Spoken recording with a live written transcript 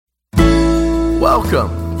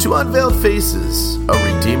Welcome to Unveiled Faces,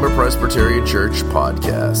 a Redeemer Presbyterian Church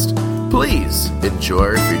podcast. Please enjoy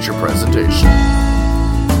our feature presentation.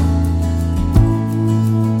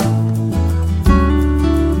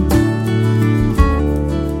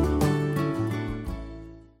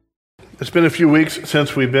 It's been a few weeks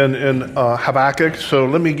since we've been in Habakkuk, so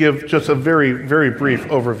let me give just a very, very brief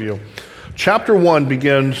overview. Chapter 1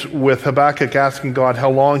 begins with Habakkuk asking God how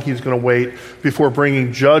long he's going to wait before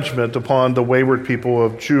bringing judgment upon the wayward people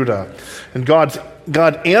of Judah. And God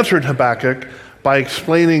answered Habakkuk by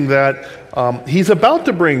explaining that he's about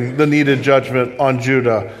to bring the needed judgment on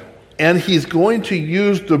Judah, and he's going to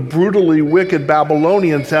use the brutally wicked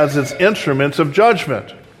Babylonians as his instruments of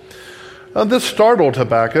judgment. Now, this startled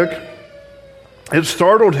Habakkuk. It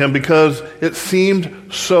startled him because it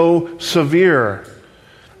seemed so severe.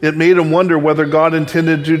 It made him wonder whether God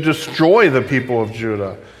intended to destroy the people of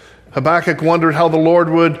Judah. Habakkuk wondered how the Lord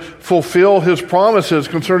would fulfill his promises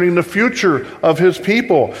concerning the future of his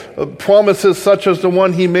people. Promises such as the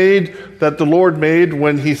one that the Lord made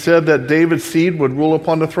when he said that David's seed would rule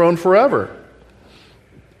upon the throne forever.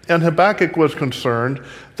 And Habakkuk was concerned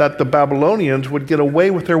that the Babylonians would get away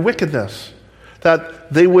with their wickedness,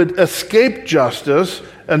 that they would escape justice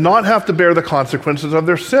and not have to bear the consequences of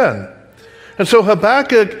their sin. And so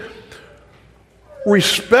Habakkuk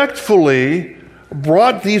respectfully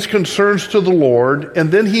brought these concerns to the Lord,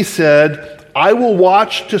 and then he said, I will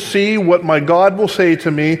watch to see what my God will say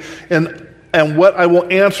to me and what I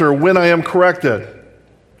will answer when I am corrected.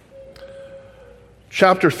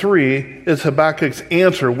 Chapter 3 is Habakkuk's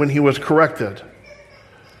answer when he was corrected.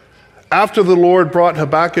 After the Lord brought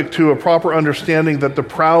Habakkuk to a proper understanding that the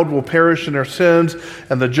proud will perish in their sins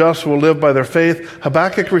and the just will live by their faith,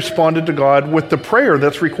 Habakkuk responded to God with the prayer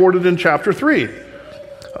that's recorded in chapter 3.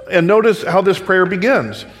 And notice how this prayer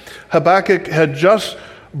begins. Habakkuk had just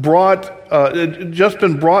been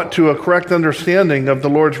brought to a correct understanding of the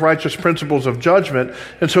Lord's righteous principles of judgment,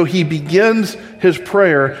 and so he begins his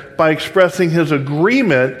prayer by expressing his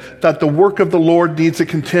agreement that the work of the Lord needs to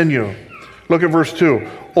continue. Look at verse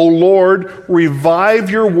 2. O Lord, revive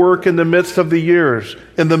your work in the midst of the years.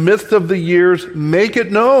 In the midst of the years, make it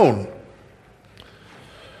known.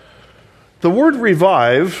 The word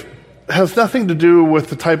revive has nothing to do with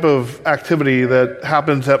the type of activity that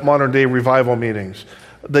happens at modern-day revival meetings.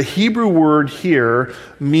 The Hebrew word here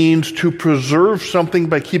means to preserve something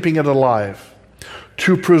by keeping it alive.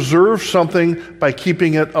 To preserve something by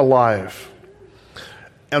keeping it alive.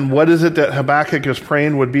 And what is it that Habakkuk is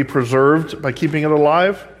praying would be preserved by keeping it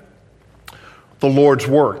alive? The Lord's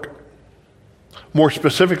work. More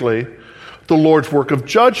specifically, the Lord's work of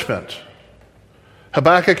judgment.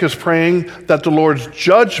 Habakkuk is praying that the Lord's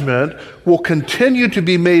judgment will continue to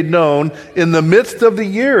be made known in the midst of the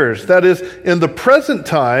years, that is, in the present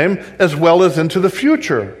time as well as into the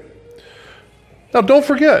future. Now, don't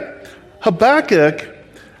forget, Habakkuk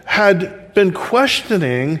had been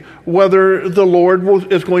questioning whether the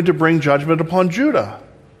Lord is going to bring judgment upon Judah.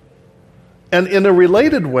 And in a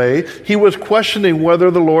related way, he was questioning whether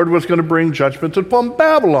the Lord was going to bring judgment upon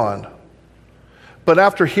Babylon. But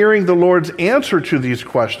after hearing the Lord's answer to these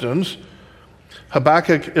questions,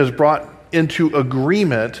 Habakkuk is brought into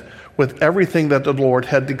agreement with everything that the Lord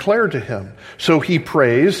had declared to him. So he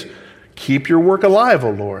prays, keep your work alive,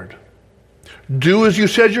 O Lord. Do as you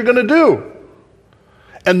said you're going to do.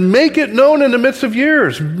 And make it known in the midst of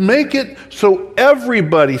years. Make it so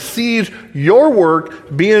everybody sees your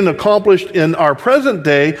work being accomplished in our present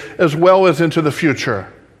day as well as into the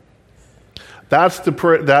future.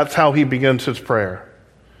 That's how he begins his prayer.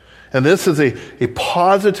 And this is a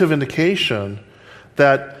positive indication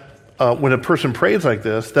that when a person prays like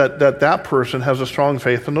this, that person has a strong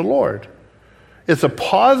faith in the Lord. It's a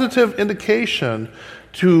positive indication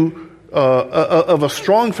of a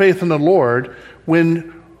strong faith in the Lord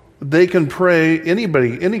when they can pray,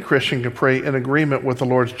 any Christian can pray in agreement with the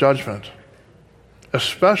Lord's judgment,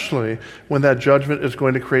 especially when that judgment is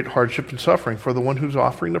going to create hardship and suffering for the one who's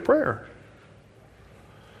offering the prayer.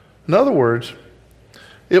 In other words,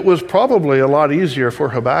 it was probably a lot easier for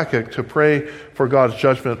Habakkuk to pray for God's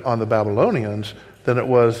judgment on the Babylonians than it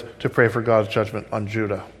was to pray for God's judgment on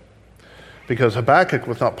Judah, because Habakkuk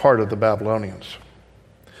was not part of the Babylonians.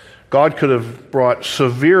 God could have brought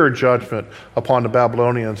severe judgment upon the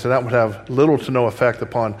Babylonians, and that would have little to no effect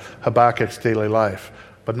upon Habakkuk's daily life.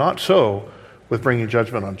 But not so with bringing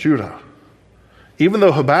judgment on Judah. Even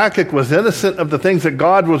though Habakkuk was innocent of the things that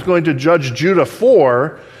God was going to judge Judah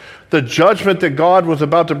for, the judgment that God was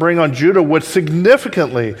about to bring on Judah would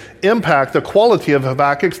significantly impact the quality of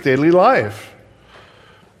Habakkuk's daily life.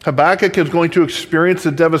 Habakkuk is going to experience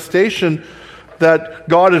the devastation that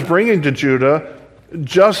God is bringing to Judah,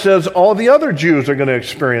 just as all the other Jews are going to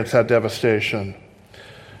experience that devastation.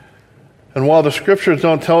 And while the scriptures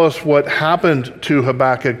don't tell us what happened to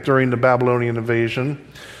Habakkuk during the Babylonian invasion,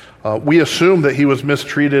 we assume that he was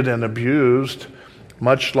mistreated and abused,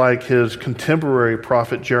 much like his contemporary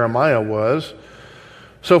prophet Jeremiah was.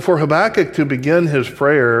 So for Habakkuk to begin his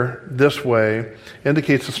prayer this way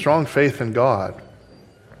indicates a strong faith in God.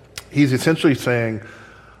 He's essentially saying,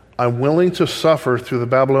 I'm willing to suffer through the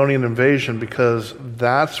Babylonian invasion because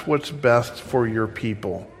that's what's best for your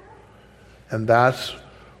people. And that's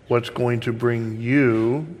what's going to bring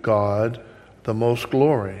you, God, the most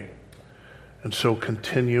glory. And so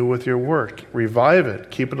continue with your work. Revive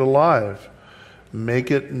it. Keep it alive.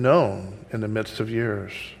 Make it known in the midst of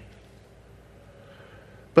years.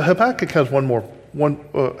 But Habakkuk has one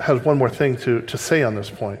more thing to say on this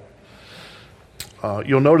point.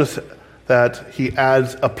 You'll notice that he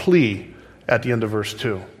adds a plea at the end of verse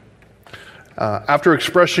 2. After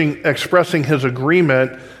expressing his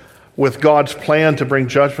agreement with God's plan to bring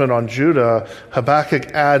judgment on Judah,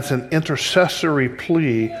 Habakkuk adds an intercessory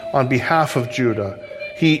plea on behalf of Judah.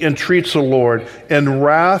 He entreats the Lord, in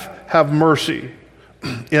wrath, have mercy.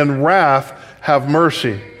 In wrath, have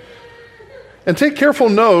mercy. And take careful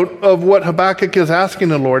note of what Habakkuk is asking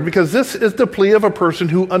the Lord, because this is the plea of a person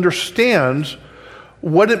who understands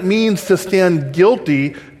what it means to stand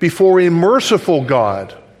guilty before a merciful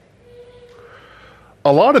God.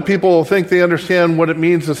 A lot of people think they understand what it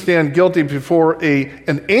means to stand guilty before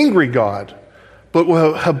an angry God. But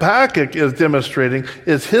what Habakkuk is demonstrating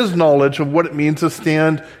is his knowledge of what it means to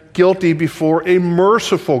stand guilty before a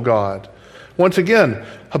merciful God. Once again,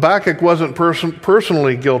 Habakkuk wasn't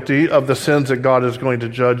personally guilty of the sins that God is going to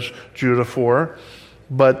judge Judah for,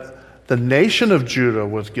 but the nation of Judah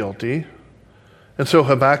was guilty. And so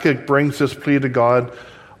Habakkuk brings this plea to God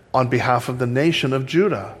on behalf of the nation of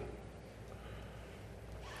Judah.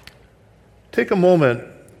 Take a moment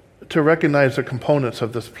to recognize the components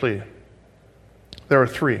of this plea. There are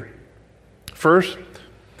three. First,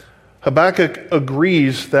 Habakkuk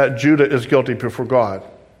agrees that Judah is guilty before God.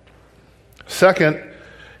 Second,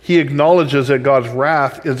 he acknowledges that God's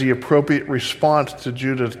wrath is the appropriate response to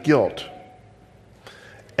Judah's guilt.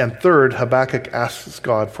 And third, Habakkuk asks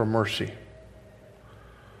God for mercy.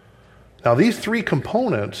 Now, these three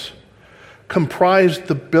components comprise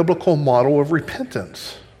the biblical model of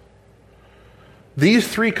repentance. These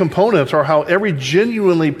three components are how every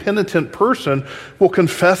genuinely penitent person will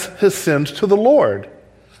confess his sins to the Lord.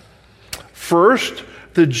 First,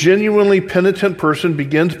 the genuinely penitent person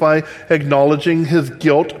begins by acknowledging his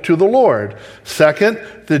guilt to the Lord. Second,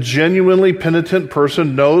 the genuinely penitent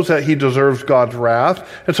person knows that he deserves God's wrath,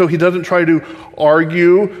 and so he doesn't try to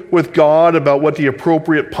argue with God about what the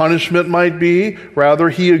appropriate punishment might be. Rather,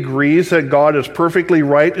 he agrees that God is perfectly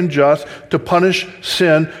right and just to punish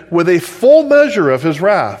sin with a full measure of his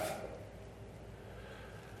wrath.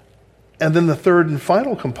 And then the third and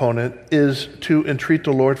final component is to entreat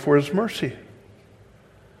the Lord for his mercy.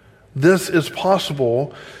 This is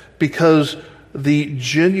possible because the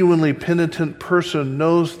genuinely penitent person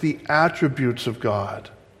knows the attributes of God.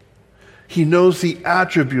 He knows the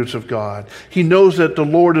attributes of God. He knows that the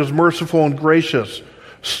Lord is merciful and gracious,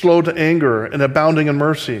 slow to anger, and abounding in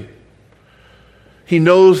mercy. He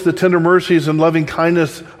knows the tender mercies and loving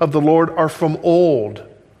kindness of the Lord are from old.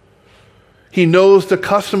 He knows the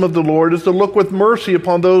custom of the Lord is to look with mercy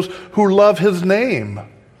upon those who love his name.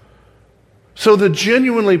 So the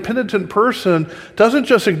genuinely penitent person doesn't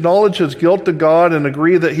just acknowledge his guilt to God and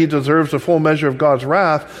agree that he deserves a full measure of God's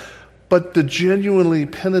wrath, but the genuinely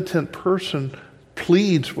penitent person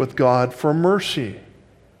pleads with God for mercy.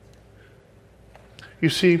 You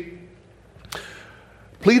see,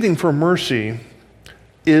 pleading for mercy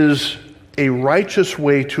is a righteous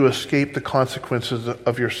way to escape the consequences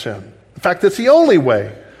of your sin. In fact, it's the only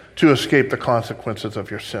way to escape the consequences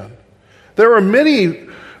of your sin. There are many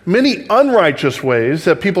unrighteous ways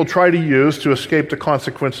that people try to use to escape the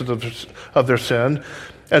consequences of their sin.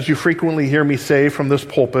 As you frequently hear me say from this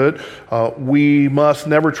pulpit, we must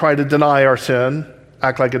never try to deny our sin,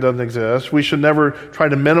 act like it doesn't exist. We should never try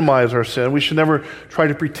to minimize our sin. We should never try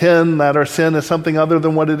to pretend that our sin is something other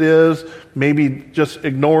than what it is, maybe just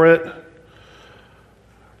ignore it.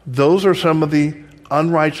 Those are some of the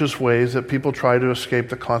unrighteous ways that people try to escape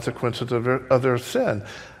the consequences of their sin.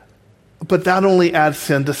 But that only adds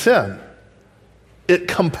sin to sin. It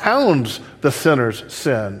compounds the sinner's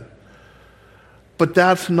sin. But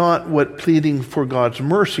that's not what pleading for God's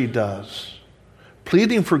mercy does.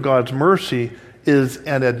 Pleading for God's mercy is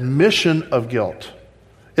an admission of guilt.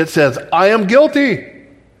 It says, I am guilty.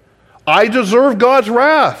 I deserve God's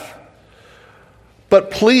wrath. But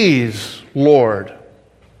please, Lord,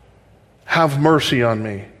 have mercy on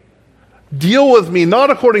me. Deal with me not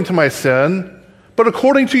according to my sin, but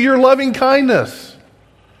according to your loving kindness.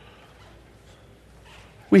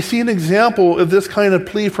 We see an example of this kind of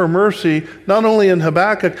plea for mercy not only in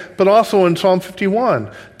Habakkuk, but also in Psalm 51.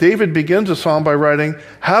 David begins a psalm by writing,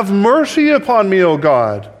 "Have mercy upon me, O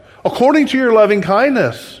God, according to your loving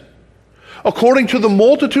kindness. According to the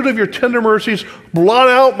multitude of your tender mercies, blot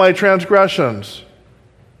out my transgressions."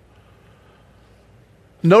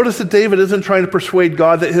 Notice that David isn't trying to persuade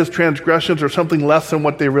God that his transgressions are something less than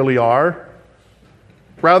what they really are.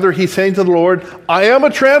 Rather, he's saying to the Lord, I am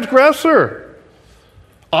a transgressor.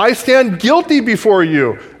 I stand guilty before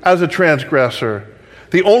you as a transgressor.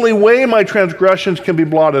 The only way my transgressions can be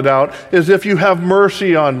blotted out is if you have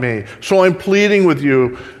mercy on me. So I'm pleading with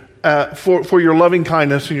you for your loving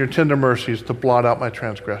kindness and your tender mercies to blot out my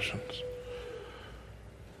transgressions.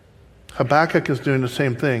 Habakkuk is doing the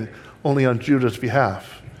same thing, only on Judah's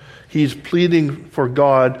behalf. He's pleading for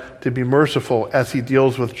God to be merciful as he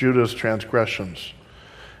deals with Judah's transgressions.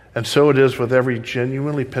 And so it is with every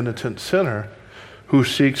genuinely penitent sinner who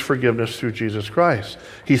seeks forgiveness through Jesus Christ.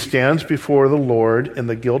 He stands before the Lord in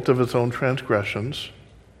the guilt of his own transgressions.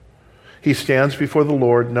 He stands before the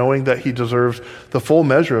Lord knowing that he deserves the full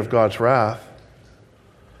measure of God's wrath.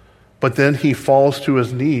 But then he falls to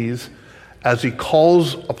his knees as he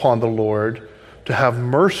calls upon the Lord to have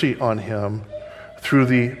mercy on him through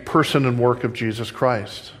the person and work of Jesus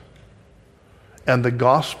Christ. And the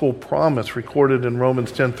gospel promise recorded in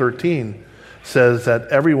Romans 10:13 says that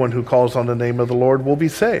everyone who calls on the name of the Lord will be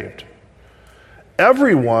saved.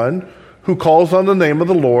 Everyone who calls on the name of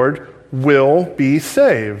the Lord will be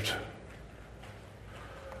saved.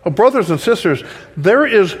 Well, brothers and sisters, there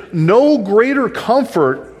is no greater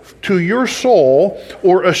comfort to your soul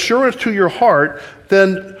or assurance to your heart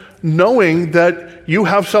than knowing that you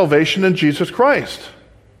have salvation in Jesus Christ.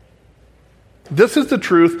 This is the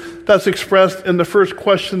truth that's expressed in the first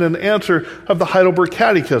question and answer of the Heidelberg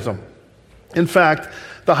Catechism. In fact,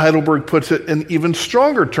 the Heidelberg puts it in even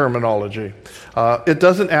stronger terminology. It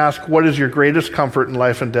doesn't ask, what is your greatest comfort in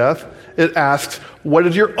life and death? It asks, what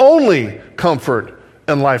is your only comfort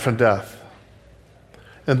in life and death?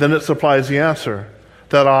 And then it supplies the answer,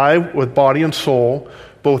 that I, with body and soul,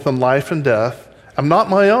 both in life and death, am not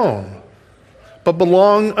my own, but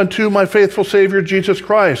belong unto my faithful Savior Jesus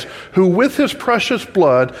Christ, who with his precious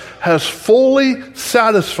blood has fully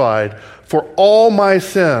satisfied for all my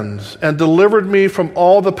sins and delivered me from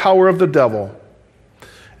all the power of the devil,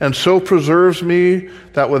 and so preserves me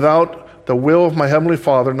that without the will of my heavenly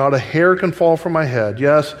Father, not a hair can fall from my head.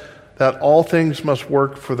 Yes, that all things must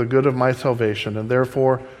work for the good of my salvation, and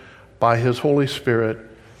therefore, by his Holy Spirit,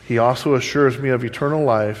 he also assures me of eternal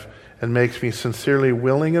life and makes me sincerely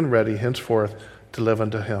willing and ready henceforth to live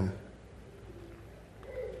unto him.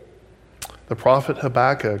 The prophet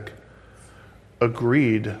Habakkuk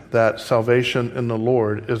agreed that salvation in the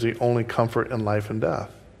Lord is the only comfort in life and death.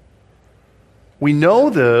 We know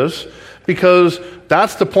this because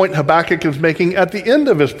that's the point Habakkuk is making at the end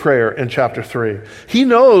of his prayer in chapter 3. He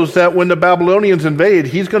knows that when the Babylonians invade,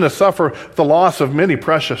 he's going to suffer the loss of many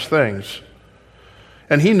precious things.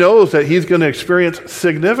 And he knows that he's going to experience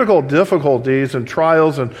significant difficulties and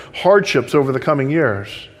trials and hardships over the coming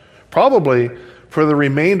years, probably for the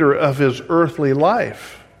remainder of his earthly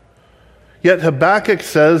life. Yet Habakkuk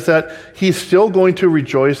says that he's still going to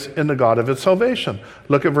rejoice in the God of his salvation.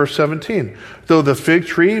 Look at verse 17. Though the fig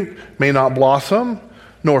tree may not blossom,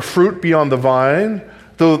 nor fruit be on the vine,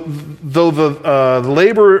 though the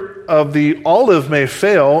labor of the olive may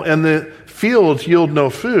fail, and the fields yield no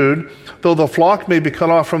food, though the flock may be cut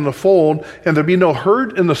off from the fold, and there be no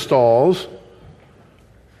herd in the stalls,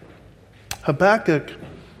 Habakkuk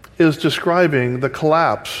is describing the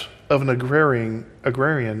collapse of an agrarian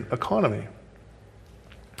economy.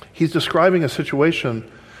 He's describing a situation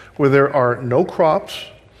where there are no crops,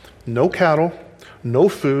 no cattle, no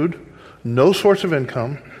food, no source of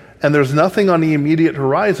income, and there's nothing on the immediate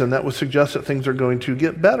horizon that would suggest that things are going to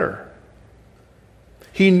get better.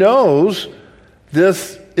 He knows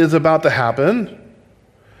this is about to happen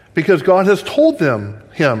because God has told him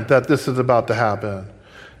that this is about to happen.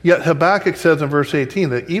 Yet Habakkuk says in verse 18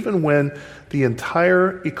 that even when the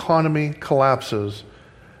entire economy collapses,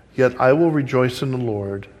 yet I will rejoice in the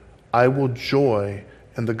Lord. I will joy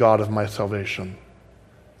in the God of my salvation.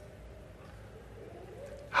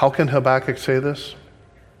 How can Habakkuk say this?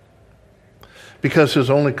 Because his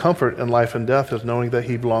only comfort in life and death is knowing that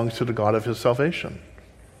he belongs to the God of his salvation.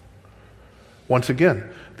 Once again,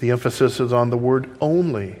 the emphasis is on the word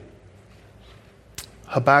only.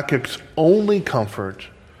 Habakkuk's only comfort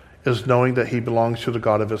is knowing that he belongs to the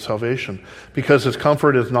God of his salvation. Because his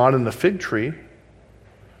comfort is not in the fig tree,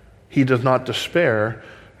 he does not despair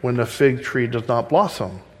when the fig tree does not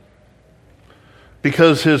blossom.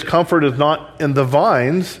 Because his comfort is not in the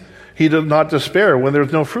vines, he does not despair when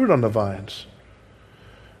there's no fruit on the vines.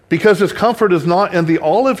 Because his comfort is not in the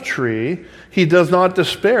olive tree, he does not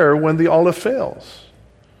despair when the olive fails.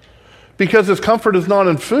 Because his comfort is not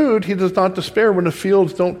in food, he does not despair when the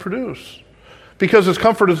fields don't produce. Because his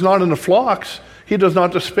comfort is not in the flocks, he does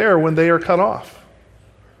not despair when they are cut off.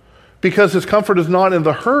 Because his comfort is not in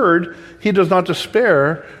the herd, he does not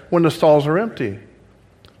despair when the stalls are empty.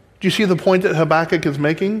 Do you see the point that Habakkuk is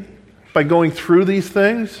making by going through these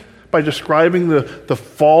things? By describing the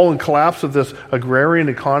fall and collapse of this agrarian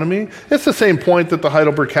economy? It's the same point that the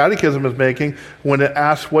Heidelberg Catechism is making when it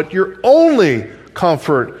asks what your only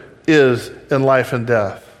comfort is in life and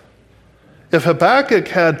death. If Habakkuk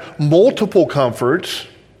had multiple comforts,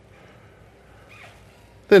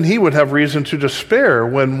 then he would have reason to despair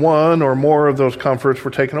when one or more of those comforts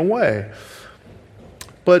were taken away.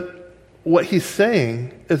 But what he's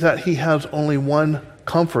saying is that he has only one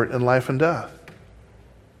comfort in life and death.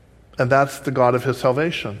 And that's the God of his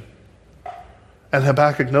salvation. And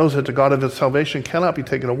Habakkuk knows that the God of his salvation cannot be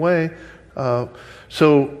taken away.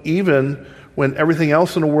 So even when everything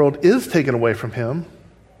else in the world is taken away from him,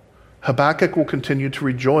 Habakkuk will continue to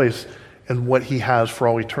rejoice in what he has for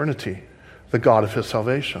all eternity, the God of his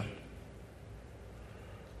salvation.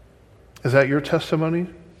 Is that your testimony,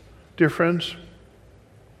 dear friends?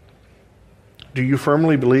 Do you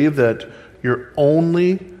firmly believe that your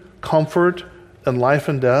only comfort in life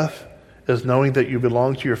and death is knowing that you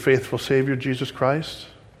belong to your faithful Savior, Jesus Christ?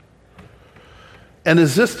 And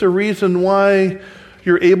is this the reason why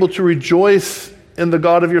you're able to rejoice in the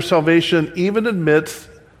God of your salvation even amidst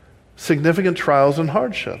significant trials and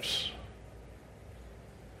hardships?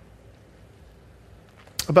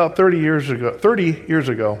 About 30 years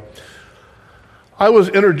ago, I was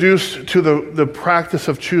introduced to the practice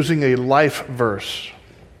of choosing a life verse.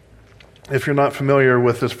 If you're not familiar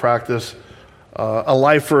with this practice, a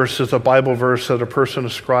life verse is a Bible verse that a person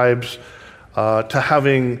ascribes to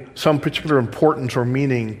having some particular importance or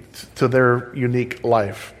meaning to their unique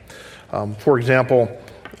life. For example,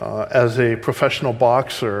 as a professional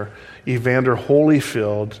boxer, Evander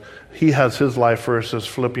Holyfield, he has his life verse as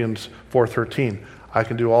Philippians 4:13. I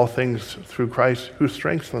can do all things through Christ who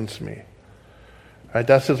strengthens me. Right,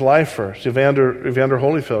 that's his life verse, Evander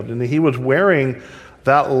Holyfield. And he was wearing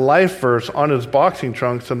that life verse on his boxing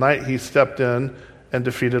trunks the night he stepped in and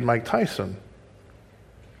defeated Mike Tyson.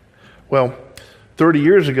 Well, 30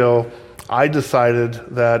 years ago, I decided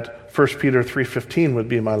that 1 Peter 3:15 would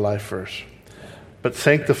be my life verse. But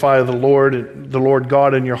sanctify the Lord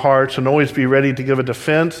God in your hearts, and always be ready to give a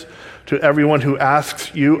defense to everyone who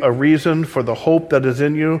asks you a reason for the hope that is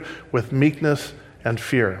in you with meekness and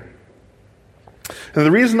fear. And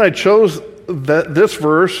the reason I chose this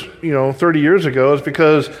verse, 30 years ago is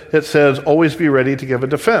because it says, always be ready to give a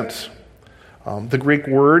defense. The Greek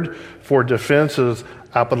word for defense is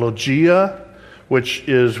apologia, which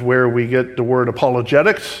is where we get the word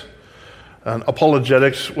apologetics. And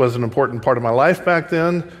apologetics was an important part of my life back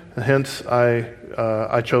then, and hence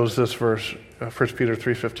I chose this verse, 1 Peter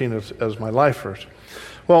 3:15, as my life verse.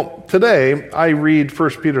 Well, today I read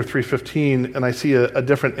 1 Peter 3:15, and I see a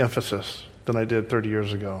different emphasis than I did 30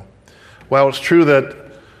 years ago. While it's true that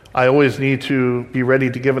I always need to be ready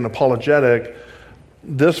to give an apologetic,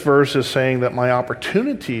 this verse is saying that my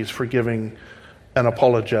opportunities for giving an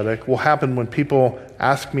apologetic will happen when people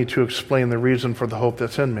ask me to explain the reason for the hope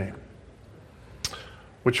that's in me.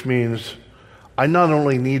 Which means I not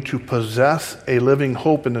only need to possess a living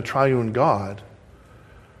hope in the triune God,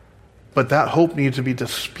 but that hope needs to be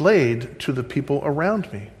displayed to the people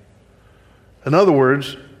around me. In other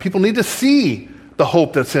words, people need to see the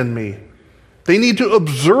hope that's in me. They need to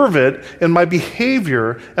observe it in my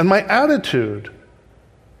behavior and my attitude.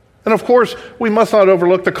 And of course, we must not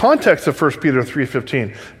overlook the context of 1 Peter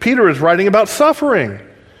 3:15. Peter is writing about suffering.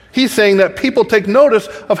 He's saying that people take notice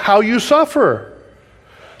of how you suffer.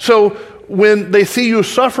 So when they see you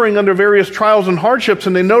suffering under various trials and hardships,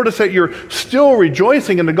 and they notice that you're still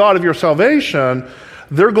rejoicing in the God of your salvation,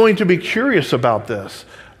 they're going to be curious about this.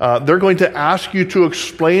 They're going to ask you to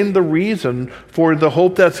explain the reason for the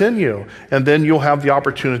hope that's in you, and then you'll have the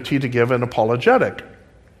opportunity to give an apologetic.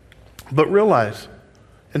 But realize,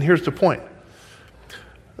 and here's the point,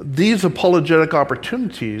 these apologetic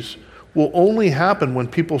opportunities will only happen when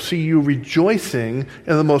people see you rejoicing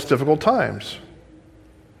in the most difficult times.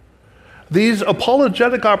 These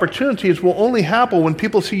apologetic opportunities will only happen when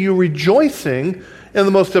people see you rejoicing in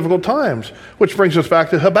the most difficult times, which brings us back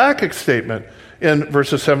to Habakkuk's statement in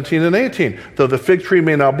verses 17 and 18. Though the fig tree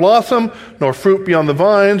may not blossom, nor fruit be on the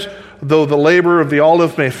vines, though the labor of the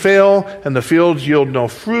olive may fail, and the fields yield no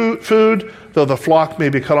food, though the flock may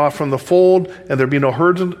be cut off from the fold, and there be no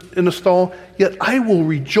herds in the stall, yet I will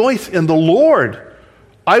rejoice in the Lord.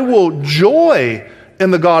 I will joy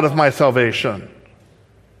in the God of my salvation.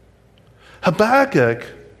 Habakkuk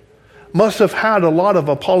must have had a lot of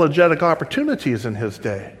apologetic opportunities in his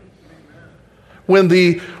day. When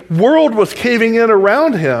the world was caving in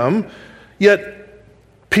around him, yet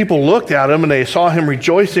people looked at him and they saw him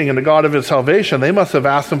rejoicing in the God of his salvation, they must have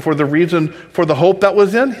asked him for the reason for the hope that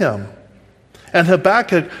was in him. And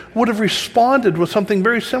Habakkuk would have responded with something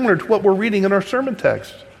very similar to what we're reading in our sermon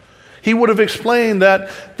text. He would have explained that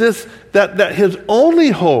his only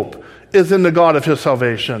hope is in the God of his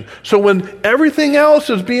salvation. So when everything else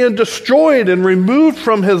is being destroyed and removed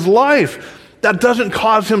from his life, that doesn't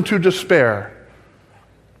cause him to despair.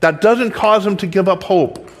 That doesn't cause him to give up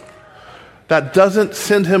hope. That doesn't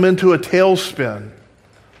send him into a tailspin,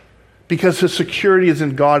 because his security is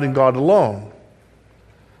in God and God alone.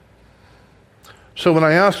 So when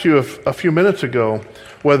I asked you a few minutes ago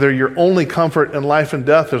whether your only comfort in life and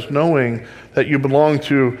death is knowing that you belong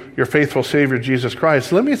to your faithful Savior, Jesus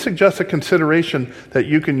Christ, let me suggest a consideration that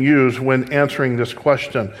you can use when answering this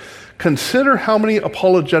question. Consider how many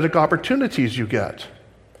apologetic opportunities you get.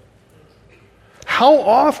 How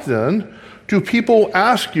often do people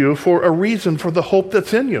ask you for a reason for the hope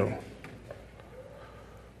that's in you?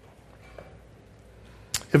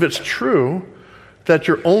 If it's true that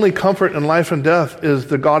your only comfort in life and death is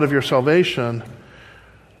the God of your salvation,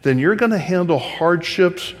 then you're going to handle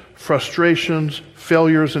hardships, frustrations,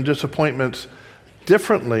 failures, and disappointments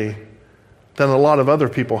differently than a lot of other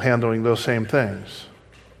people handling those same things.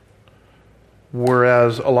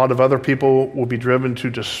 Whereas a lot of other people will be driven to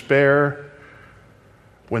despair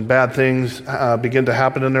when bad things begin to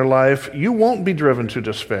happen in their life, you won't be driven to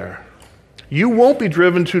despair. You won't be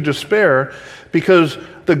driven to despair because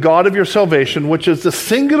the God of your salvation, which is the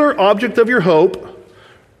singular object of your hope,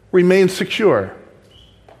 remains secure.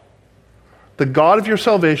 The God of your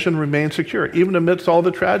salvation remains secure, even amidst all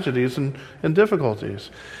the tragedies and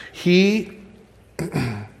difficulties. He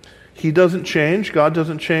doesn't change. God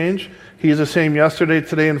doesn't change. He is the same yesterday,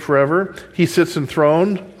 today, and forever. He sits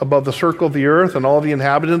enthroned above the circle of the earth, and all the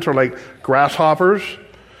inhabitants are like grasshoppers.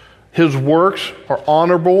 His works are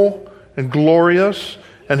honorable and glorious,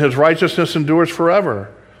 and his righteousness endures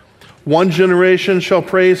forever. One generation shall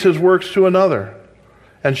praise his works to another,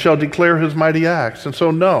 and shall declare his mighty acts. And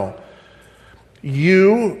so, no,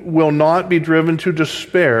 you will not be driven to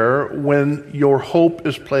despair when your hope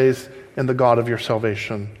is placed in the God of your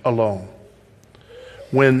salvation alone.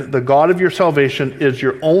 When the God of your salvation is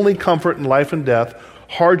your only comfort in life and death,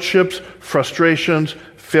 hardships, frustrations,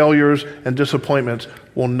 failures, and disappointments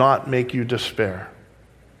will not make you despair.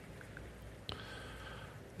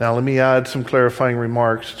 Now, let me add some clarifying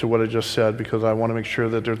remarks to what I just said, because I want to make sure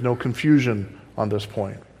that there's no confusion on this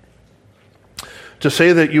point. To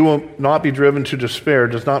say that you will not be driven to despair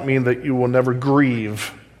does not mean that you will never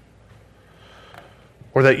grieve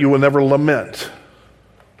or that you will never lament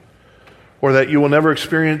or that you will never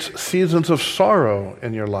experience seasons of sorrow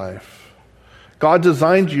in your life. God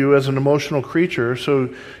designed you as an emotional creature,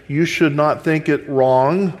 so you should not think it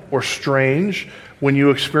wrong or strange when you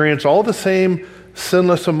experience all the same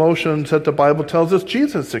sinless emotions that the Bible tells us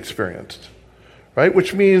Jesus experienced, right?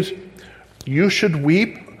 Which means you should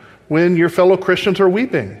weep when your fellow Christians are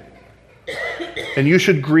weeping. And you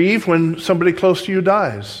should grieve when somebody close to you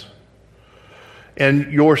dies.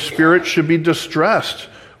 And your spirit should be distressed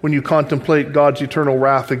when you contemplate God's eternal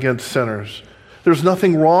wrath against sinners. There's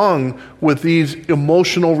nothing wrong with these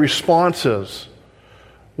emotional responses.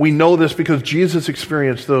 We know this because Jesus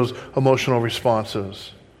experienced those emotional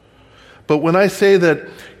responses. But when I say that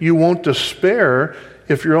you won't despair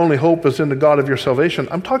if your only hope is in the God of your salvation,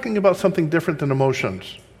 I'm talking about something different than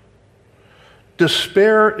emotions.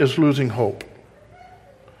 Despair is losing hope.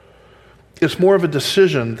 It's more of a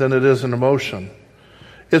decision than it is an emotion.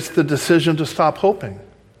 It's the decision to stop hoping.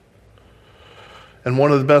 And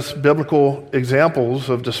one of the best biblical examples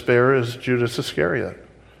of despair is Judas Iscariot.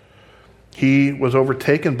 He was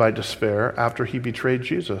overtaken by despair after he betrayed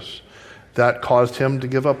Jesus. That caused him to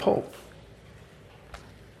give up hope.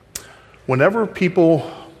 Whenever people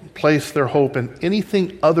place their hope in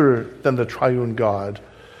anything other than the triune God,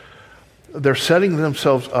 they're setting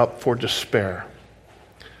themselves up for despair.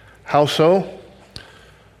 How so?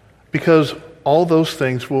 Because all those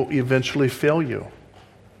things will eventually fail you.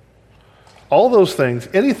 all those things,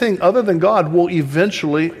 anything other than God will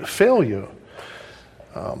eventually fail you.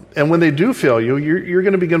 And when they do fail you, you're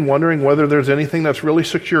going to begin wondering whether there's anything that's really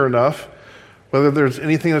secure enough, whether there's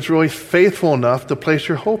anything that's really faithful enough to place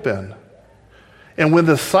your hope in. And when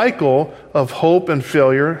the cycle of hope and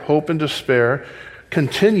failure, hope and despair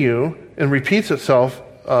continue and repeats itself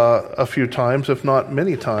a few times, if not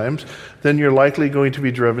many times, then you're likely going to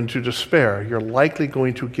be driven to despair. You're likely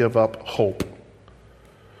going to give up hope.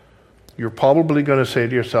 You're probably going to say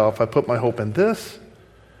to yourself, I put my hope in this,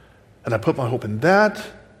 and I put my hope in that,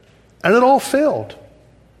 and it all failed.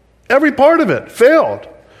 Every part of it failed.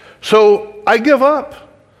 So I give up.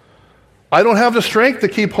 I don't have the strength to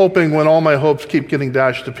keep hoping when all my hopes keep getting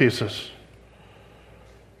dashed to pieces.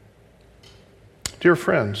 Dear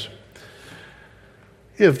friends,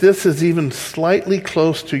 if this is even slightly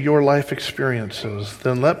close to your life experiences,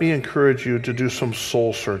 then let me encourage you to do some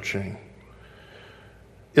soul searching.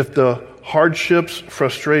 If the hardships,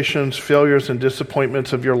 frustrations, failures, and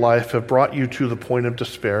disappointments of your life have brought you to the point of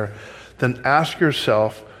despair, then ask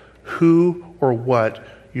yourself who or what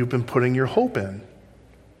you've been putting your hope in.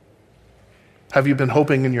 Have you been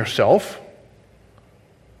hoping in yourself?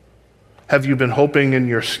 Have you been hoping in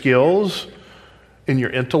your skills, in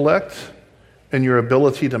your intellect, in your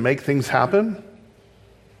ability to make things happen?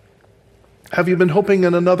 Have you been hoping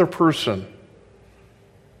in another person?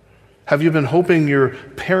 Have you been hoping your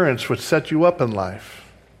parents would set you up in life?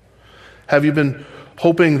 Have you been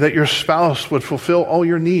hoping that your spouse would fulfill all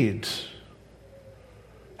your needs?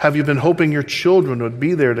 Have you been hoping your children would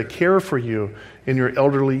be there to care for you in your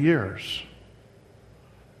elderly years?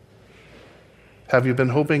 Have you been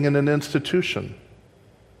hoping in an institution?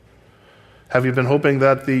 Have you been hoping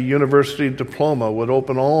that the university diploma would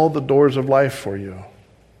open all the doors of life for you?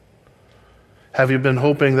 Have you been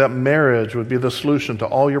hoping that marriage would be the solution to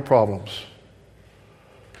all your problems?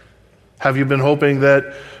 Have you been hoping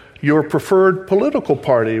that your preferred political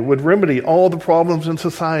party would remedy all the problems in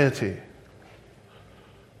society?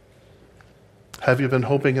 Have you been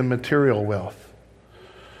hoping in material wealth?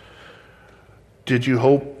 Did you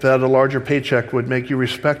hope that a larger paycheck would make you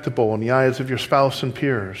respectable in the eyes of your spouse and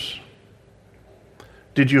peers?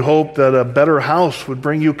 Did you hope that a better house would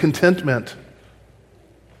bring you contentment?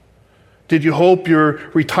 Did you hope your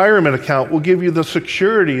retirement account will give you the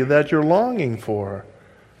security that you're longing for?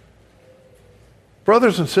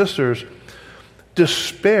 Brothers and sisters,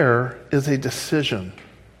 despair is a decision.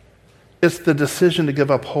 It's the decision to give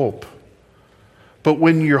up hope. But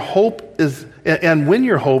when your hope is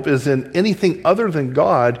in anything other than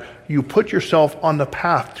God, you put yourself on the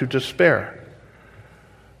path to despair.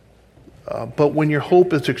 But when your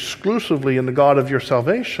hope is exclusively in the God of your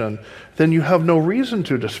salvation, then you have no reason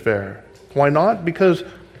to despair. Why not? Because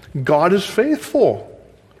God is faithful.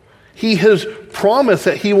 He has promised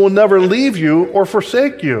that He will never leave you or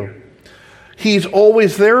forsake you. He's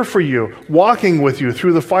always there for you, walking with you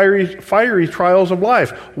through the fiery trials of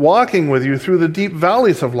life, walking with you through the deep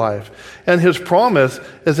valleys of life. And His promise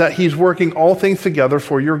is that He's working all things together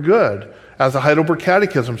for your good. As the Heidelberg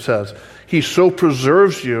Catechism says, He so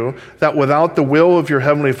preserves you that without the will of your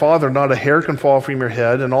Heavenly Father, not a hair can fall from your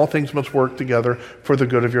head, and all things must work together for the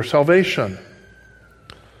good of your salvation.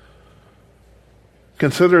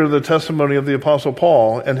 Consider the testimony of the Apostle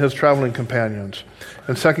Paul and his traveling companions.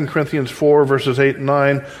 In 2 Corinthians 4, verses 8 and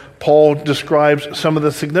 9, Paul describes some of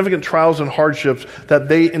the significant trials and hardships that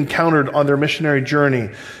they encountered on their missionary journey.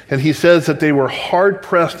 And he says that they were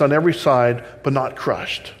hard-pressed on every side, but not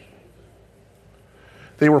crushed.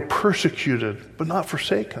 They were persecuted, but not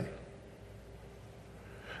forsaken.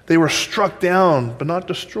 They were struck down, but not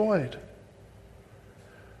destroyed.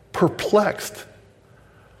 Perplexed,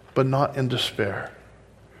 but not in despair.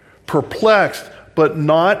 Perplexed, but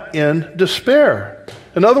not in despair.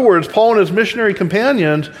 In other words, Paul and his missionary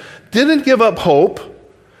companions didn't give up hope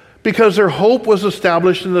because their hope was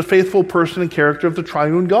established in the faithful person and character of the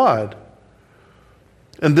triune God.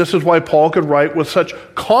 And this is why Paul could write with such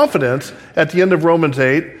confidence at the end of Romans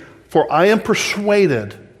 8, "For I am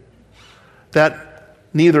persuaded that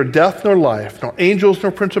neither death nor life, nor angels,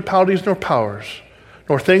 nor principalities, nor powers,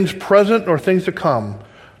 nor things present, nor things to come,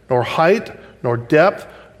 nor height, nor depth,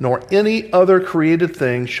 nor any other created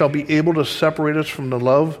thing shall be able to separate us from the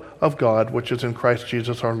love of God, which is in Christ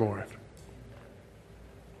Jesus our Lord."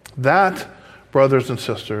 That, brothers and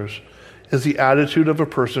sisters, is the attitude of a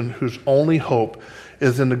person whose only hope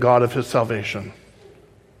is in the God of his salvation.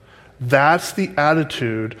 That's the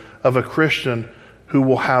attitude of a Christian who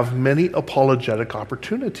will have many apologetic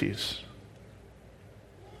opportunities.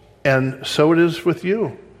 And so it is with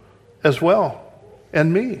you as well,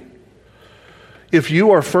 and me. If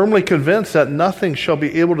you are firmly convinced that nothing shall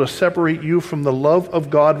be able to separate you from the love of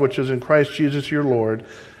God which is in Christ Jesus your Lord,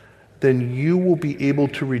 then you will be able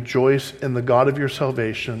to rejoice in the God of your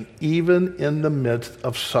salvation, even in the midst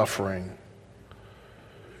of suffering.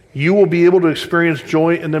 You will be able to experience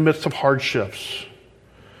joy in the midst of hardships.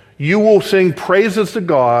 You will sing praises to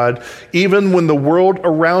God even when the world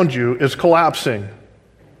around you is collapsing.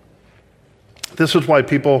 This is why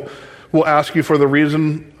people will ask you for the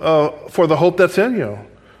reason for the hope that's in you.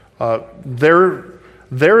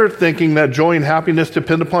 They're thinking that joy and happiness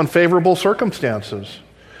depend upon favorable circumstances.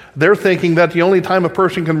 They're thinking that the only time a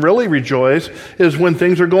person can really rejoice is when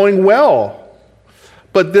things are going well.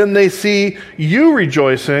 But then they see you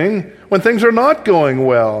rejoicing when things are not going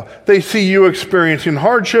well. They see you experiencing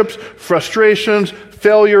hardships, frustrations,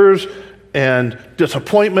 failures, and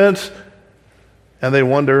disappointments, and they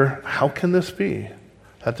wonder, how can this be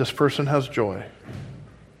that this person has joy?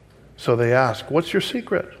 So they ask, what's your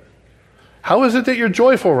secret? How is it that you're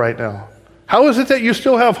joyful right now? How is it that you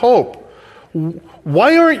still have hope?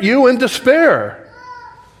 Why aren't you in despair?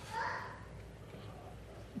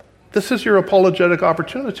 This is your apologetic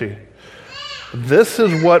opportunity. This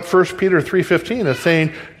is what 1 Peter 3:15 is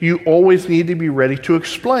saying. You always need to be ready to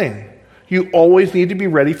explain. You always need to be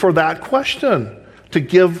ready for that question, to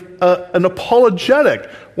give an apologetic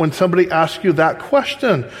when somebody asks you that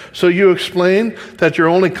question. So you explain that your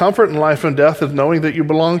only comfort in life and death is knowing that you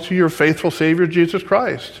belong to your faithful Savior, Jesus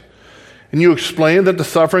Christ. And you explain that the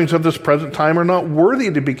sufferings of this present time are not worthy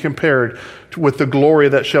to be compared with the glory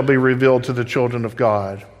that shall be revealed to the children of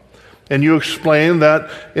God. And you explain that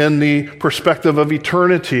in the perspective of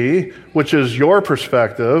eternity, which is your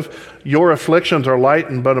perspective, your afflictions are light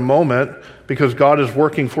in but a moment, because God is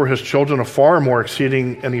working for his children a far more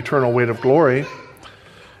exceeding and eternal weight of glory.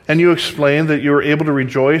 And you explain that you are able to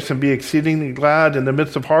rejoice and be exceedingly glad in the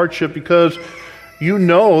midst of hardship because you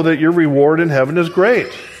know that your reward in heaven is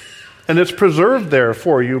great. And it's preserved there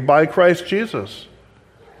for you by Christ Jesus.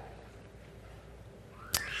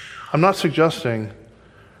 I'm not suggesting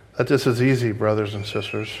that this is easy, brothers and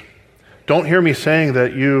sisters. Don't hear me saying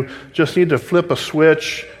that you just need to flip a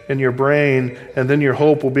switch in your brain and then your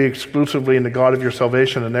hope will be exclusively in the God of your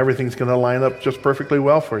salvation and everything's going to line up just perfectly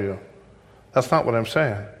well for you. That's not what I'm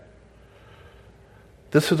saying.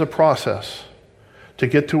 This is a process. To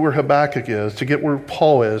get to where Habakkuk is, to get where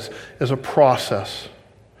Paul is a process.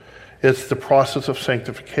 It's the process of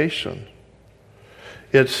sanctification.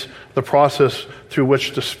 It's the process through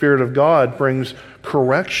which the Spirit of God brings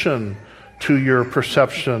correction to your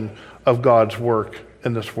perception of God's work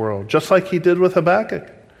in this world, just like he did with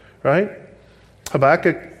Habakkuk, right?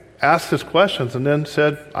 Habakkuk asked his questions and then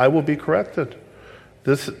said, I will be corrected.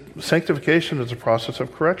 This sanctification is a process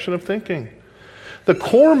of correction of thinking. The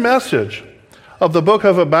core message of the book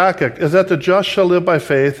of Habakkuk is that the just shall live by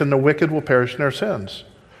faith and the wicked will perish in their sins.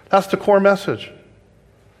 That's the core message.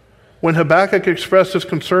 When Habakkuk expressed his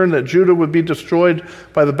concern that Judah would be destroyed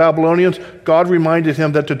by the Babylonians, God reminded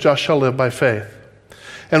him that the just shall live by faith.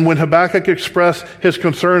 And when Habakkuk expressed his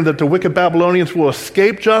concern that the wicked Babylonians will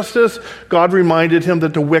escape justice, God reminded him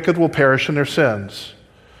that the wicked will perish in their sins.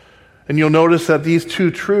 And you'll notice that these two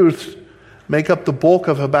truths make up the bulk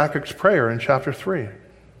of Habakkuk's prayer in chapter 3.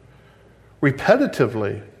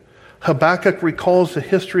 Repetitively, Habakkuk recalls the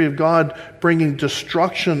history of God bringing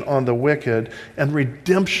destruction on the wicked and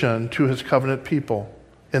redemption to his covenant people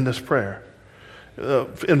in this prayer.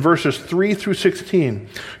 In verses 3 through 16,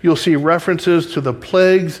 you'll see references to the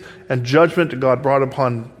plagues and judgment that God brought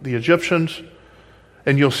upon the Egyptians,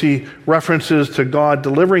 and you'll see references to God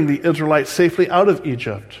delivering the Israelites safely out of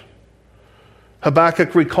Egypt.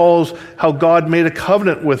 Habakkuk recalls how God made a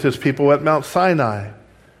covenant with his people at Mount Sinai.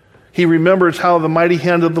 He remembers how the mighty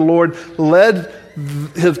hand of the Lord led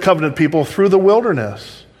his covenant people through the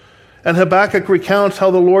wilderness. And Habakkuk recounts how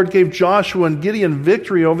the Lord gave Joshua and Gideon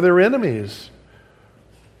victory over their enemies.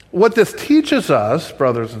 What this teaches us,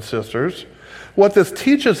 brothers and sisters, what this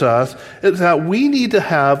teaches us is that we need to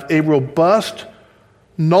have a robust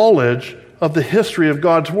knowledge of the history of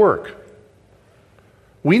God's work.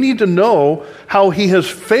 We need to know how he has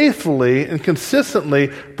faithfully and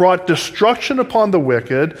consistently brought destruction upon the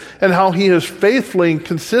wicked and how he has faithfully and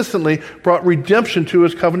consistently brought redemption to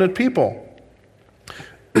his covenant people.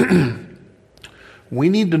 We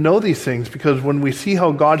need to know these things because when we see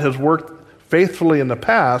how God has worked faithfully in the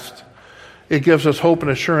past, it gives us hope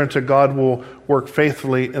and assurance that God will work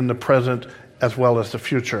faithfully in the present as well as the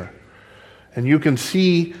future. And you can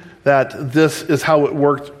see that this is how it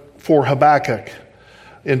worked for Habakkuk.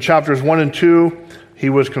 In chapters 1 and 2,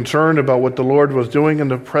 he was concerned about what the Lord was doing in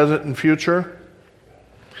the present and future.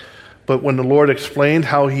 But when the Lord explained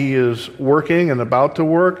how he is working and about to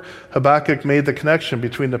work, Habakkuk made the connection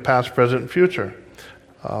between the past, present, and future.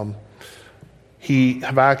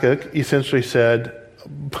 Habakkuk essentially said,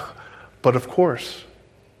 but of course,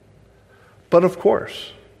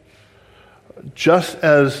 just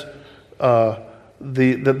as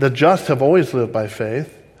the just have always lived by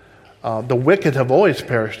faith, the wicked have always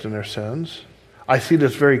perished in their sins. I see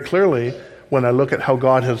this very clearly when I look at how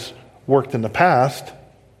God has worked in the past.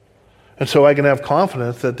 And so I can have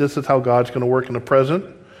confidence that this is how God's going to work in the present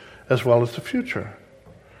as well as the future.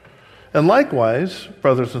 And likewise,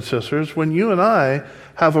 brothers and sisters, when you and I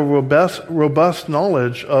have a robust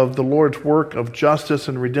knowledge of the Lord's work of justice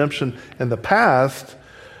and redemption in the past,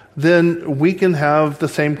 then we can have the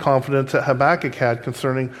same confidence that Habakkuk had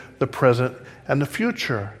concerning the present and the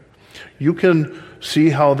future. You can see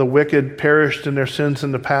how the wicked perished in their sins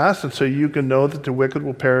in the past, and so you can know that the wicked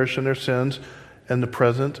will perish in their sins in the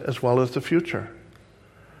present as well as the future.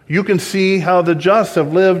 You can see how the just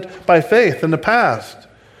have lived by faith in the past,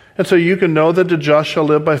 and so you can know that the just shall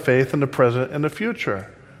live by faith in the present and the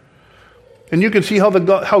future. And you can see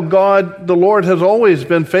how God, the Lord, has always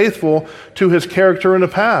been faithful to his character in the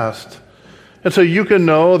past. And so you can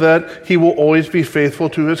know that he will always be faithful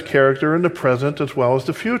to his character in the present as well as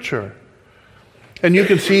the future. And you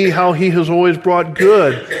can see how he has always brought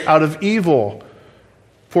good out of evil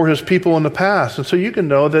for his people in the past. And so you can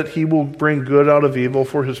know that he will bring good out of evil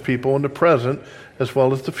for his people in the present as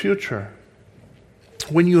well as the future.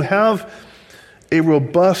 When you have a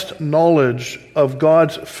robust knowledge of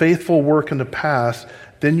God's faithful work in the past,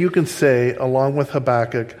 then you can say, along with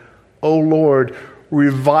Habakkuk, O Lord,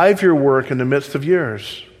 revive your work in the midst of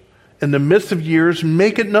years. In the midst of years,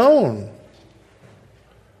 make it known.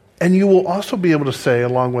 And you will also be able to say,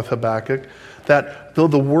 along with Habakkuk, that though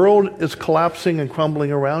the world is collapsing and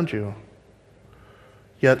crumbling around you,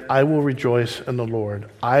 yet I will rejoice in the Lord.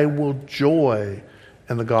 I will joy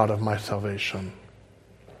in the God of my salvation.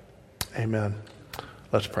 Amen.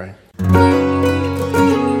 Let's pray.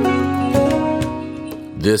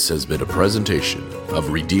 This has been a presentation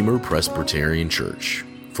of Redeemer Presbyterian Church.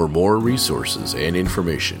 For more resources and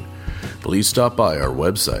information, please stop by our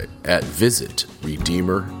website at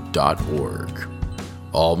visitredeemer.org.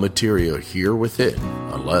 All material here within,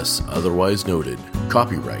 unless otherwise noted,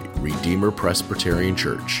 copyright Redeemer Presbyterian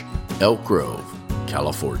Church, Elk Grove,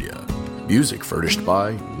 California. Music furnished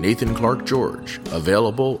by Nathan Clark George,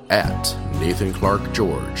 available at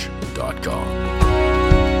nathanclarkgeorge.com.